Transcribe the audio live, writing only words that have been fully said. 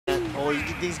Oh, you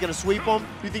think he's going to sweep him?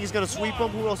 You think he's going to sweep him?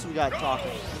 Who else we got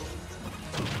talking?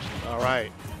 All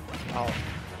right. Oh,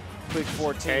 quick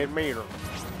 14. Kasmir.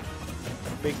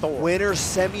 Big Thor. Winner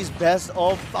semis best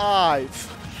of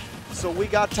 5. So we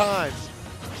got time.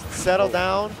 Settle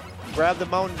down. Grab the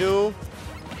Mountain Dew.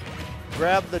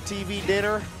 Grab the TV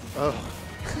dinner. Oh,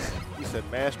 you said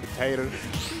mashed potatoes.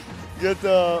 Get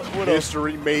the what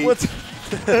Mystery meat. What's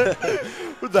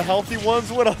with the healthy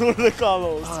ones? What do they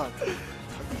call those?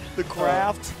 The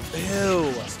Kraft.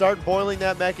 Ew. Start boiling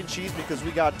that mac and cheese because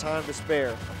we got time to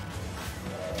spare.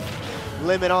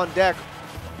 Limit on deck.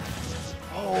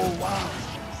 Oh wow.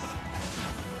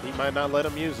 He might not let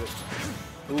him use it.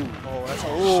 Ooh. Oh, that's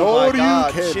So my do you,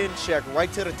 God. kid. Chin check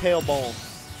right to the tailbone.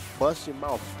 Bust your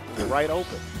mouth right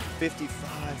open.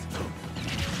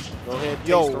 55. Go ahead, taste the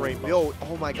Yo, rainbow. yo,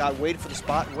 oh my God, wait for the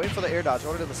spot, wait for the air dodge.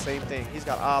 Order the same thing. He's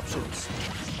got options.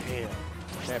 Damn.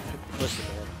 Listen,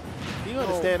 man. Do you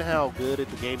understand how good at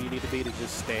the game you need to be to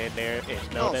just stand there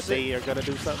and know that they are going to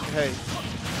do something? Hey,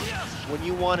 when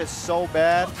you want it so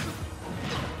bad,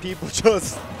 people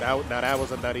just... Now that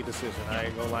was a nutty decision. I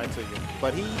ain't going to lie to you.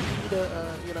 But he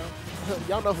you know,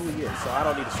 y'all know who he is, so I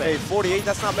don't need to say Hey, 48,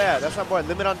 that's not bad. That's not bad.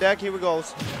 Limit on deck, here we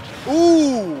goes.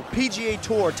 Ooh, PGA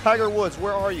Tour, Tiger Woods,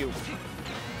 where are you?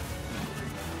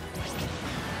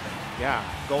 Yeah.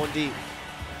 Going deep.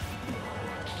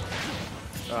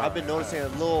 I've been noticing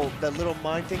that little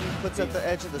mine thing he puts at the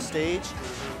edge of the stage.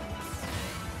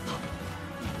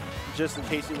 Just in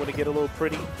case you want to get a little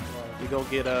pretty, you're going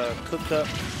to get cooked up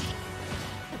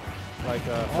like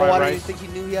fried Oh, I rice. didn't think he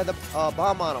knew he had the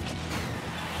bomb on him.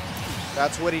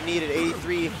 That's what he needed.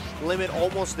 83 limit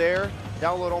almost there.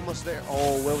 Download almost there.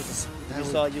 Oh, where was this? You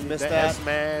saw you missed that.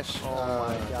 Smash. Oh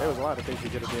my God. There was a lot of things he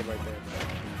could have did right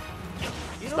there.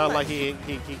 You It's know not what like he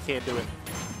can't do it.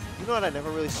 You know what I never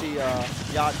really see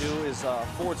Yacht do is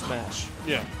forward smash.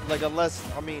 Yeah. Like unless,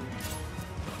 I mean,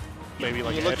 Maybe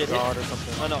like you an look edge at guard or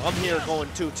something. I know I'm here going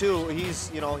 2-2.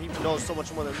 He's, you know, he knows so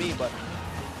much more than me, but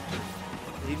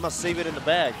he must save it in the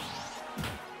bag.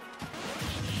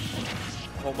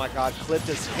 Oh my God, clipped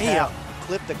his calf.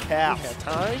 Clipped the calf. He had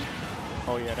time?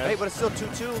 Oh yeah, that's Hey, but it's still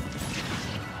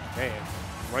 2-2. man,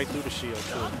 right through the shield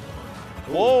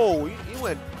too. Whoa, he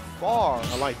went far.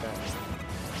 I like that.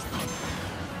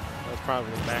 That's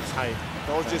probably max height.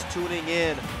 Those just tuning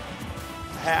in.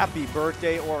 Happy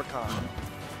birthday, Orcon.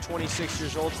 26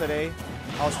 years old today.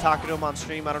 I was talking to him on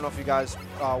stream. I don't know if you guys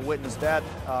witnessed that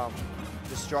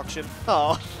destruction.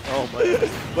 Oh man.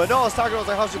 But no, I was talking. I was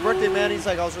like, "How's your birthday, man?" He's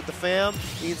like, "I was with the fam,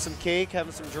 eating some cake,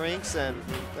 having some drinks, and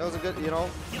that was a good, you know."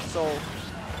 So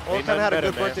Orcon had a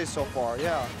good birthday so far.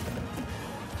 Yeah.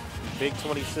 Big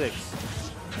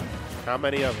 26. How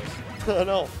many of us? I don't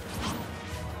know.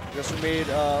 I guess we made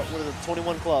what is it,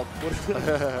 21 club.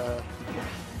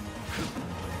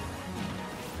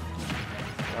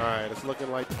 All right, it's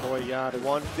looking like the boy Yacht is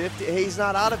 150. Hey, he's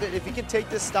not out of it. If he can take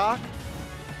this stock,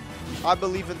 I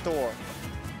believe in Thor.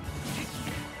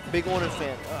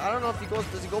 BigOninFan. I don't know if he goes.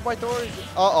 Does he go by Thor?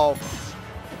 Uh-oh.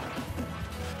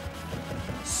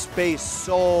 Space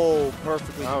so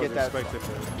perfectly to get that. I was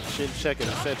expecting the shin check in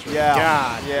the century. Yeah.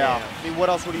 God, yeah. damn. I mean, what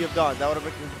else would he have done? That would have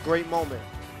been a great moment.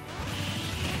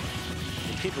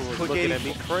 People were Quick looking at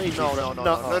me 84. crazy. No.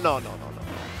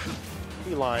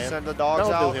 He lying. Send the dogs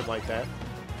Don't out. do him like that.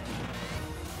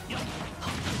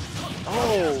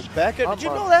 Oh, back at. Did you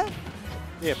know that?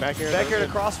 Yeah, back here. Back here to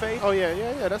crossfade. Oh yeah.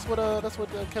 That's what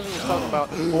Kevin was talking about.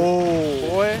 Oh,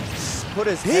 Boy, put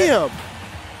his head. damn.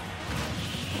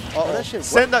 Oh, that shit.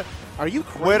 Send the. Are you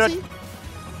Where crazy?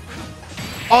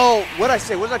 Oh, what'd I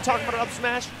say? What did I talk about? Up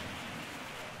smash?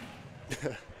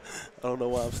 I don't know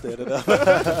why I'm standing up.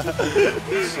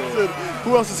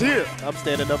 Who else is here? I'm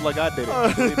standing up like I did it.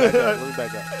 Let me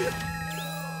back up.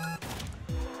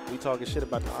 We talking shit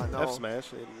about the F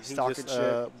smash, and he Talking just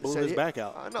shit. blew his back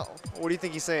out. I know. What do you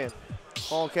think he's saying?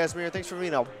 Oh, Kasmir, thanks for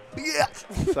being out. Yeah.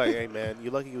 It's like, hey man,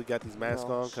 you lucky we got these masks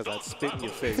on because I'd spit in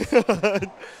your face.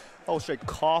 Oh, straight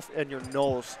cough in your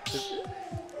nose.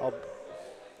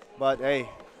 But hey,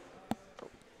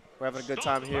 we're having a good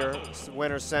time here.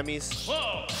 Winner semis.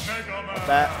 A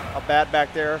bat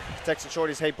back there. Texting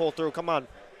shorties, hey, pull through. Come on.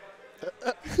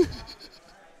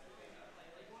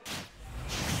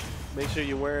 Make sure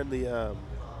you're wearing the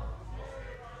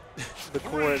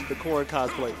corn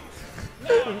cosplay.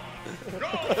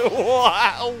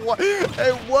 Wow.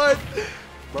 Hey, what?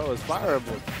 Bro, it's Fire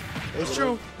Emblem. It's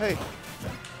true. Hey.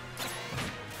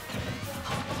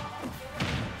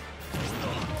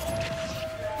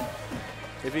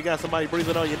 If you got somebody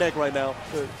breathing on your neck right now,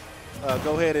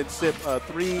 go ahead and sip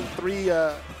three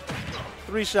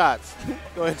 3 shots.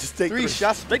 Go ahead, just take 3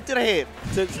 shots straight to the head.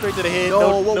 Straight to the head.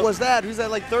 No, what was that? Who's that,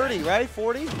 like 30, right?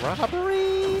 40?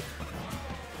 Robbery.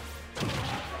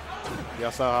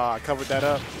 Y'all saw how I covered that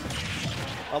up?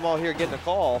 I'm out here getting a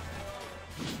call.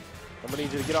 I'm going to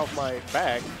need you to get off my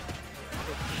back.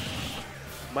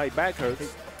 My back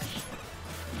hurts.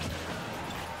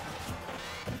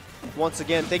 Once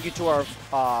again, thank you to our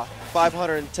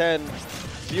 510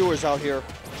 viewers out here.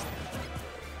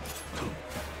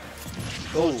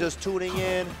 Those just tuning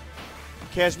in.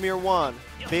 Kasmir 1,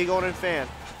 BigOninFan.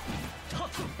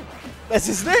 That's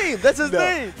his name. That's his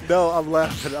name. No, I'm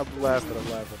laughing. I'm laughing.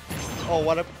 Oh,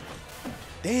 what a...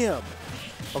 Damn.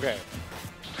 Okay.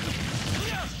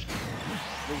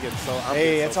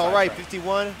 Hey, it's all right.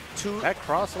 51, 2. That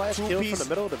cross slash kill from the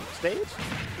middle of the stage?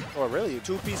 Or really?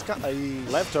 2-piece.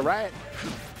 Left to right?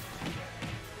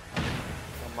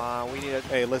 Come on, we need a...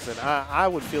 Hey, listen, I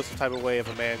would feel some type of way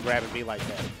if a man grabbing me like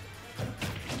that.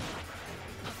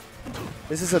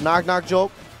 This is a knock-knock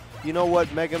joke. You know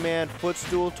what Mega Man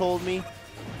Footstool told me?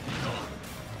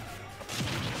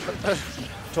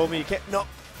 Told me you can't... No.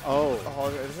 Oh.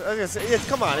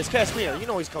 Come on, it's Kasmir. You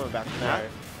know he's coming back from that.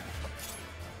 Right.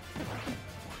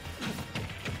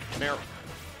 There.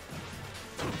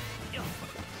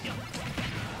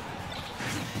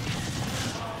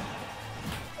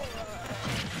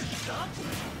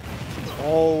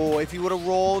 Oh, if he would have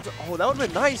rolled. Oh, that would have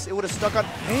been nice. It would have stuck on.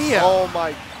 Damn. Oh,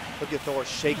 my. Look at Thor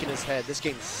shaking his head. This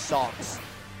game sucks.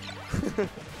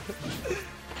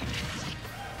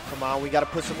 Come on, we got to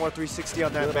put some more 360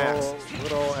 on that max.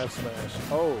 Good old F smash.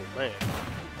 Oh, man.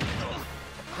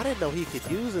 I didn't know he could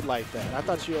use it like that. I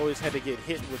thought you always had to get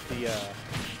hit with the...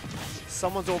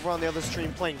 Someone's over on the other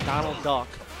stream playing Donald Duck.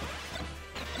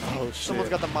 Oh, shit. Someone's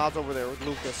got the mods over there with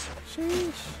Lucas.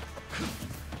 Sheesh.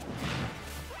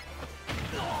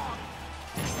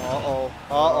 Uh-oh.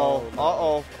 Uh-oh.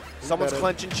 Uh-oh. Someone's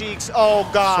clenching cheeks. Oh,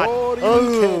 God.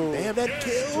 Oh, damn, that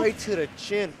kill. Straight to the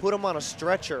chin. Put him on a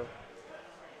stretcher.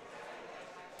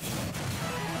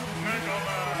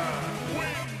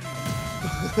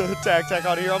 Tac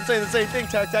out of here. I'm saying the same thing.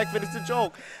 Tac finished the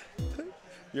joke.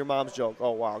 Your mom's joke.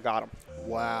 Oh, wow. Got him.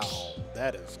 Wow.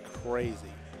 That is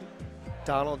crazy.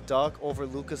 Donald Duck over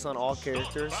Lucas on all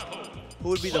characters. Who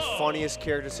would be the funniest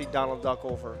character to see Donald Duck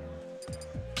over?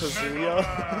 Kazuya.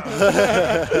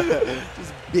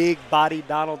 Just big body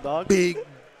Donald Duck. Big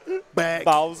back.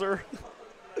 Bowser.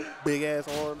 Big ass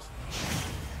arms.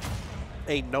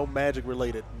 Ain't no magic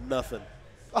related. Nothing.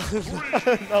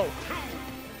 No.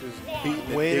 Just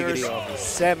beating Winners, the off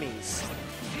semis.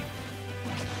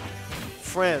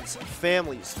 Friends,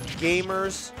 families,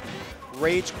 gamers,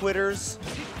 rage quitters.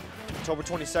 October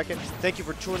 22nd. Thank you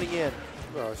for tuning in.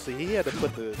 Oh, see, he had to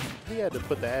put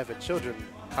the avid children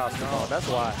costume on. That's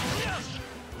why.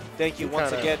 Thank you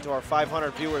once again to our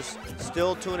 500 viewers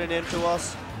still tuning in to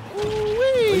us.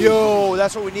 Ooh-wee. Yo,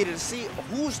 that's what we needed to see.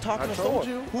 Who's talking to Thor?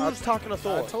 You. Who's talking to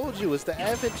Thor? I told you, it's the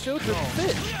avid children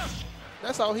fit.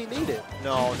 That's all he needed.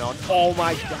 No. Oh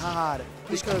my God.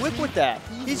 He's quick with that.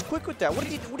 He's quick with that. What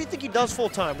do you think he does full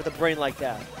time with a brain like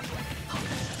that?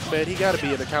 Man, he got to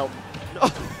be an accountant.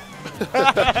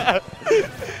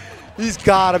 He's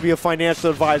got to be a financial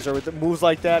advisor with moves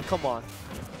like that. Come on.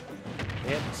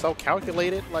 Man, so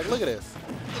calculated. Like, look at this.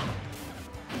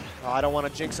 Oh, I don't want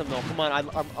to jinx him though. Come on, I'm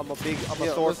a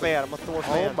Thor fan. I'm a Thor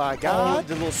fan. Oh my God. Oh,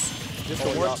 the little, just the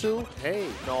 1-2. Hey,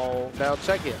 no. Now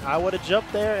check it. I would have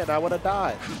jumped there and I would have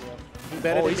died. He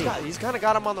better than me. He's kind of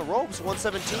got him on the ropes.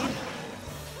 117.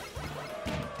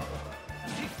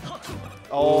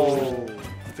 Oh,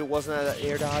 if it wasn't an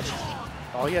air dodge.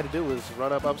 All he had to do was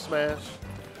run up smash.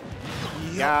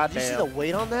 Yeah, you see the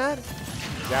weight on that?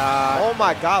 God. Oh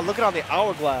my God, look at on the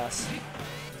hourglass.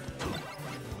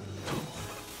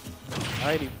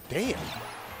 I ain't even, damn.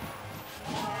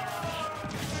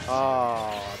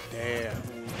 Oh,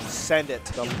 damn. Send it.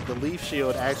 The leaf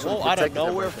shield actually out of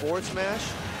nowhere forward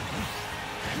smash.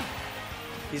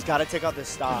 He's got to take out this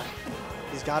stock.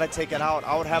 He's got to take it out.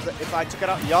 I would have, if I took it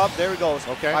out, yup, there he goes.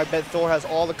 Okay. I bet Thor has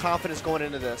all the confidence going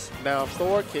into this. Now, if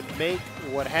Thor can make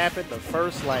what happened the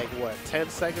first, 10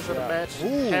 seconds of the match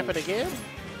happen again?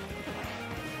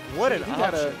 What an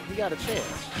option. He got a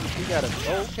chance. He got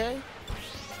okay.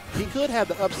 He could have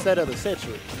the upset of the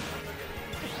century.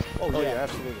 Oh yeah,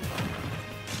 absolutely.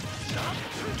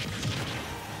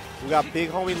 We got big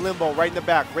homie Limbo right in the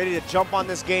back, ready to jump on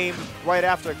this game right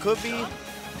after. It could be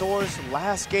Thor's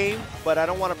last game, but I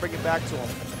don't want to bring it back to him.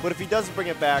 But if he doesn't bring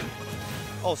it back,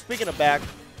 oh, speaking of back,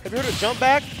 have you heard of Jump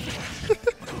Back?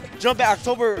 Jump Back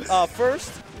October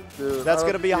 1st. Dude, that's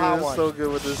going to be a hot one. So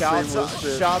good with this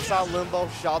shouts out Limbo,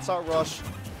 shouts out Rush.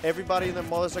 Everybody and their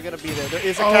mothers are going to be there. There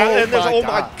is a Oh, and there's, my oh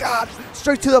my God,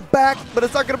 straight to the back, but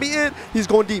it's not going to be it. He's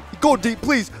going deep. Go deep,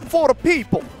 please, for the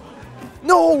people.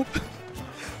 No.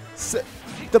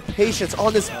 The patience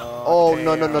on this. Oh,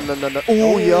 no.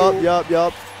 Oh,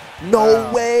 yup.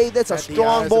 No way. That's a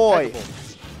strong boy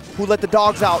who let the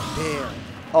dogs out. Damn.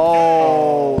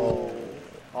 Oh.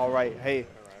 All right. Hey,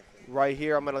 right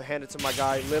here, I'm going to hand it to my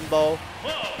guy, Limbo.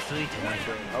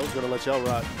 I was going to let y'all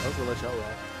rock.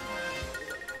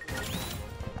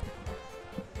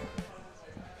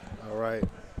 All right.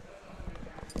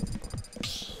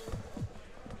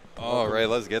 All right,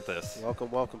 let's get this.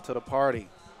 Welcome to the party.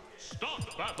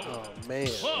 Oh, man.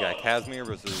 We got Kasmir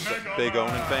versus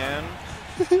BigOninFan.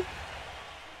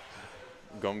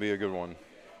 Gonna be a good one.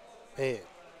 Man.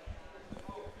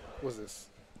 What's this?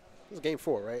 This is game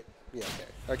 4, right? Yeah, okay.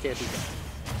 I can't do that.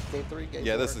 Game 3, game 4?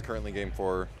 Yeah, this is currently game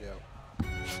 4. Yeah. 3,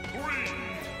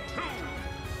 2,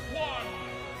 1,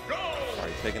 go! All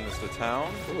right, taking this to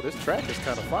town. Oh, this track is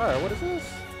kind of fire. What is this?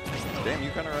 Damn, you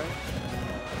kind of right.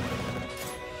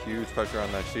 Huge pressure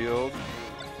on that shield.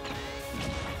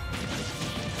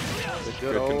 The Good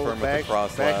good old confirm with back, the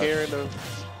cross back slash. air in the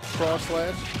cross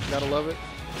slash. Gotta love it.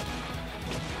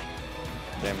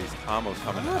 Damn, these combos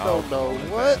coming I out. don't know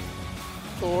from what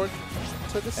OnlyFans. Thor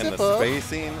took a And sip the up,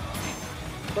 spacing.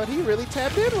 but he really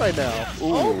tapped in right now.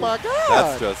 Ooh, Oh my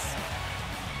God!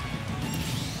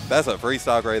 That's a free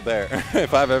stock right there,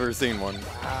 if I've ever seen one.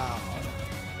 Wow.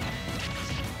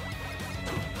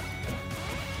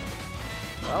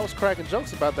 I was cracking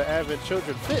jokes about the Advent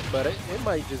Children fit, but it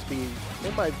might just be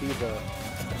the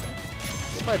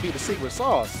secret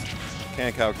sauce.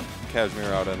 Can't count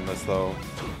Kasmir out in this though.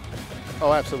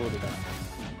 Oh, absolutely not.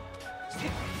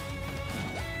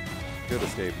 Good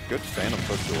escape. Good phantom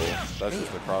push duel. That's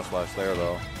just a cross slash there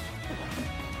though.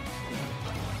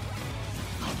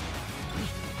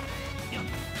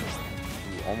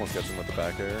 Ooh, almost gets him with the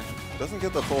back air. Doesn't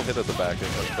get the full hit of the back air,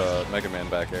 the Mega Man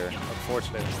back air.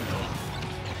 Unfortunate.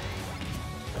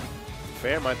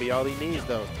 Fair might be all he needs,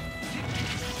 though.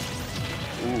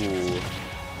 Ooh.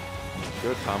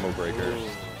 Good combo breaker. Ooh.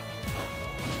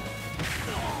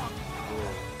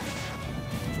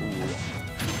 Ooh.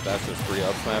 That's just free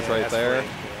up smash Yeah, right that's there.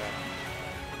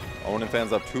 great.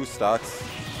 OnlyFans up 2 stocks.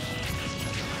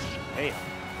 Damn.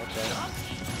 Okay.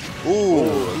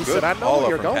 Ooh, He good said, "I know follow where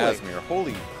you're from going." Kasmir.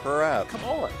 Holy crap. Come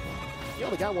on. You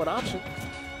only got one option.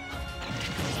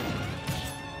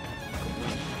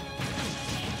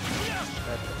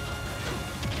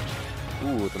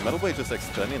 Ooh, the Metal Blade just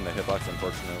extending the hitbox,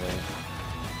 unfortunately.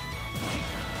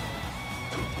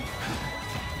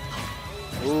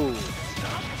 Ooh.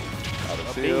 Out of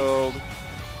A shield.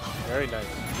 Very nice.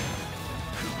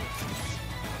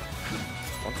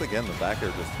 Once again, the back air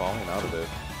just falling out of it.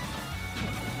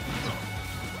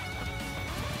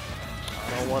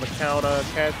 I don't want to count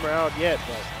Kasmir out yet,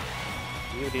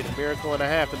 but you need a miracle and a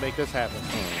half to make this happen.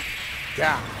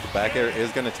 Yeah. The back air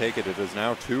is going to take it. It is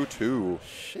now 2-2.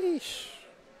 Sheesh.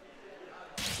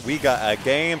 We got a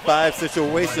game 5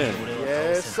 situation.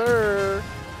 Yes, sir.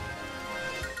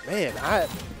 Man, I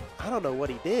don't know what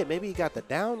he did. Maybe he got the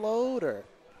download or.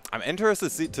 I'm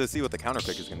interested to see what the counter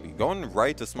pick is going to be. Going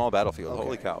right to small battlefield. Okay.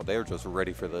 Holy cow, they are just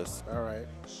ready for this. All right.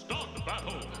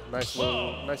 Nice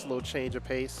little change of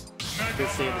pace. Good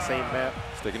seeing the same map.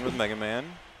 Sticking with Mega Man.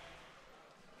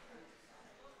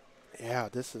 Yeah,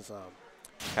 this is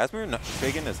Kasmir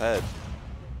shaking his head.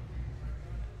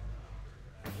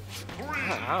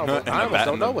 I almost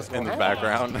don't know what's going in on. the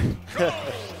background.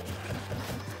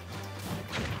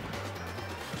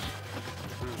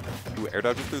 Ooh, air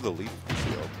dodges through the leaf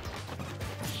shield.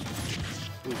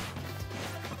 Ooh.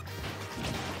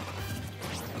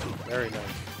 Very nice.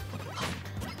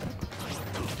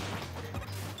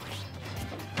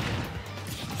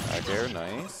 Back air,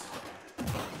 nice.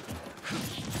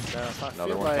 Now,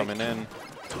 Another one coming in.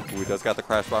 Ooh, he does got the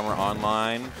Crash Bomber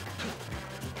online.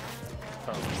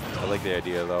 I like the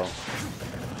idea though.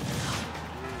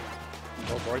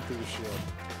 Go right through the shield.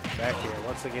 Back here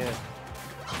once again.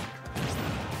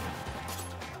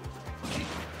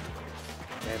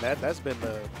 Man, that's been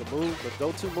the move, the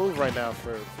go-to move right now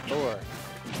for Thor.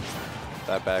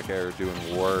 That back air is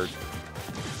doing work.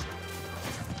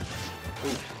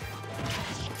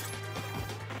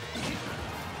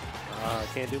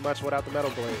 Can't do much without the Metal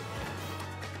Blade.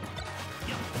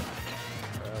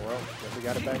 Well, guess we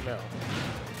got it back now.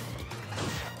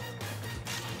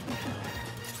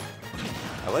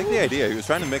 I like the idea. He was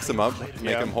trying to mix him up,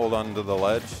 make him hold on to the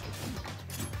ledge.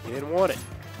 He didn't want it.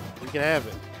 You can have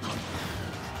it.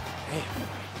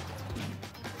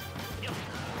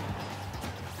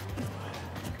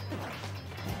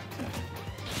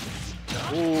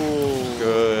 Damn. Ooh.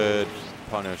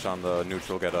 punish on the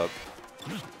neutral get up.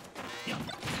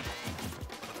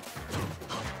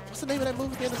 What's the name of that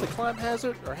move again? Is it Climb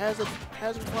Hazard or Hazard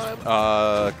Climb?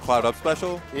 Cloud up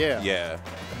special? Yeah. Yeah.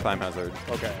 Climb hazard.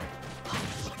 Okay.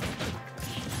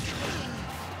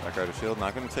 Back out of shield.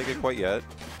 Not going to take it quite yet.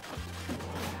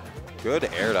 Good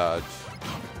air dodge.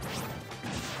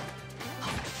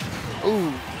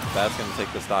 Ooh. That's going to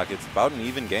take the stock. It's about an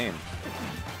even game.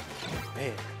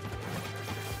 Man.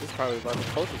 This is probably about the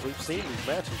closest we've seen these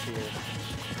matches here.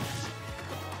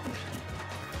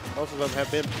 Most of them have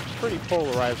been pretty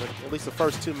polarizing. At least the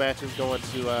first two matches going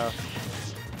to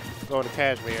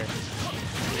Kasmir.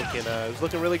 It was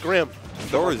looking really grim.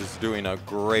 Doors is doing a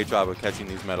great job of catching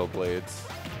these metal blades.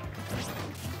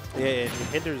 Yeah, it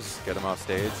hinders Get him off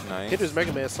stage. Nice. hinders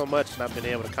Mega Man so much not being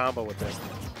able to combo with them.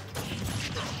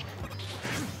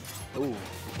 Ooh.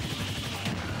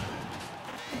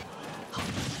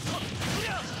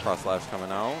 Cross slash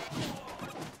coming out.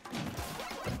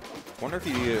 Wonder if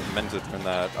he meant to turn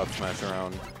that up smash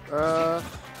around.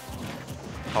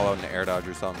 Call out an air dodge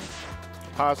or something.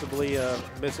 Possibly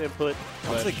misinput.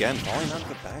 Once again, falling onto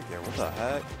the back there. What the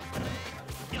heck?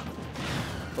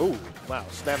 Ooh, wow,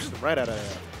 snaps him right out of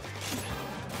there.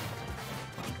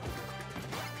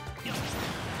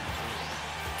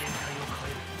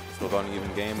 Still about an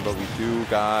even game, but we do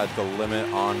got the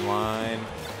limit online.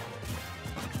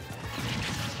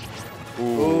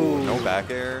 Ooh, no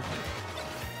back air.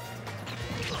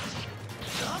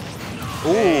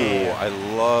 Ooh, I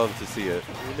love to see it.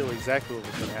 We knew exactly what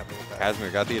was going to happen with that.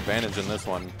 Kasmir got the advantage in this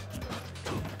one.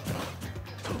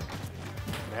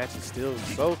 Match is still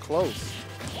so close.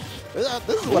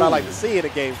 This is what I like to see in a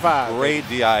game 5. Great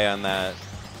DI on that.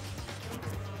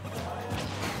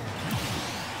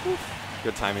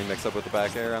 Good timing mix up with the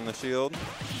back air on the shield.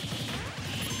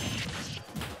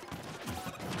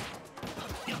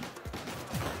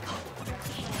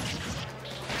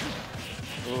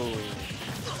 Ooh.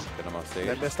 Get him off stage.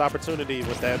 That missed opportunity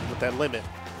with that limit.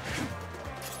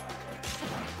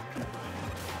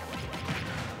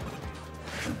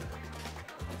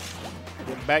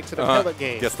 Getting back to the pellet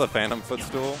game. Gets the phantom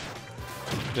footstool.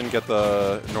 Didn't get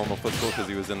the normal footstool because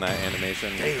he was in that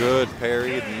animation. Damn. Good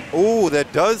parry. Ooh,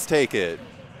 that does take it.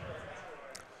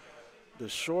 The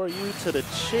Shoryu to the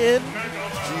chin.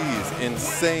 Jeez,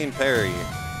 insane parry.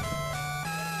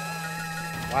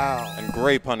 Wow. And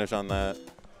great punish on that.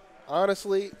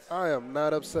 Honestly, I am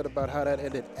not upset about how that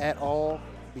ended at all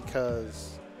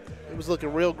because it was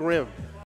looking real grim.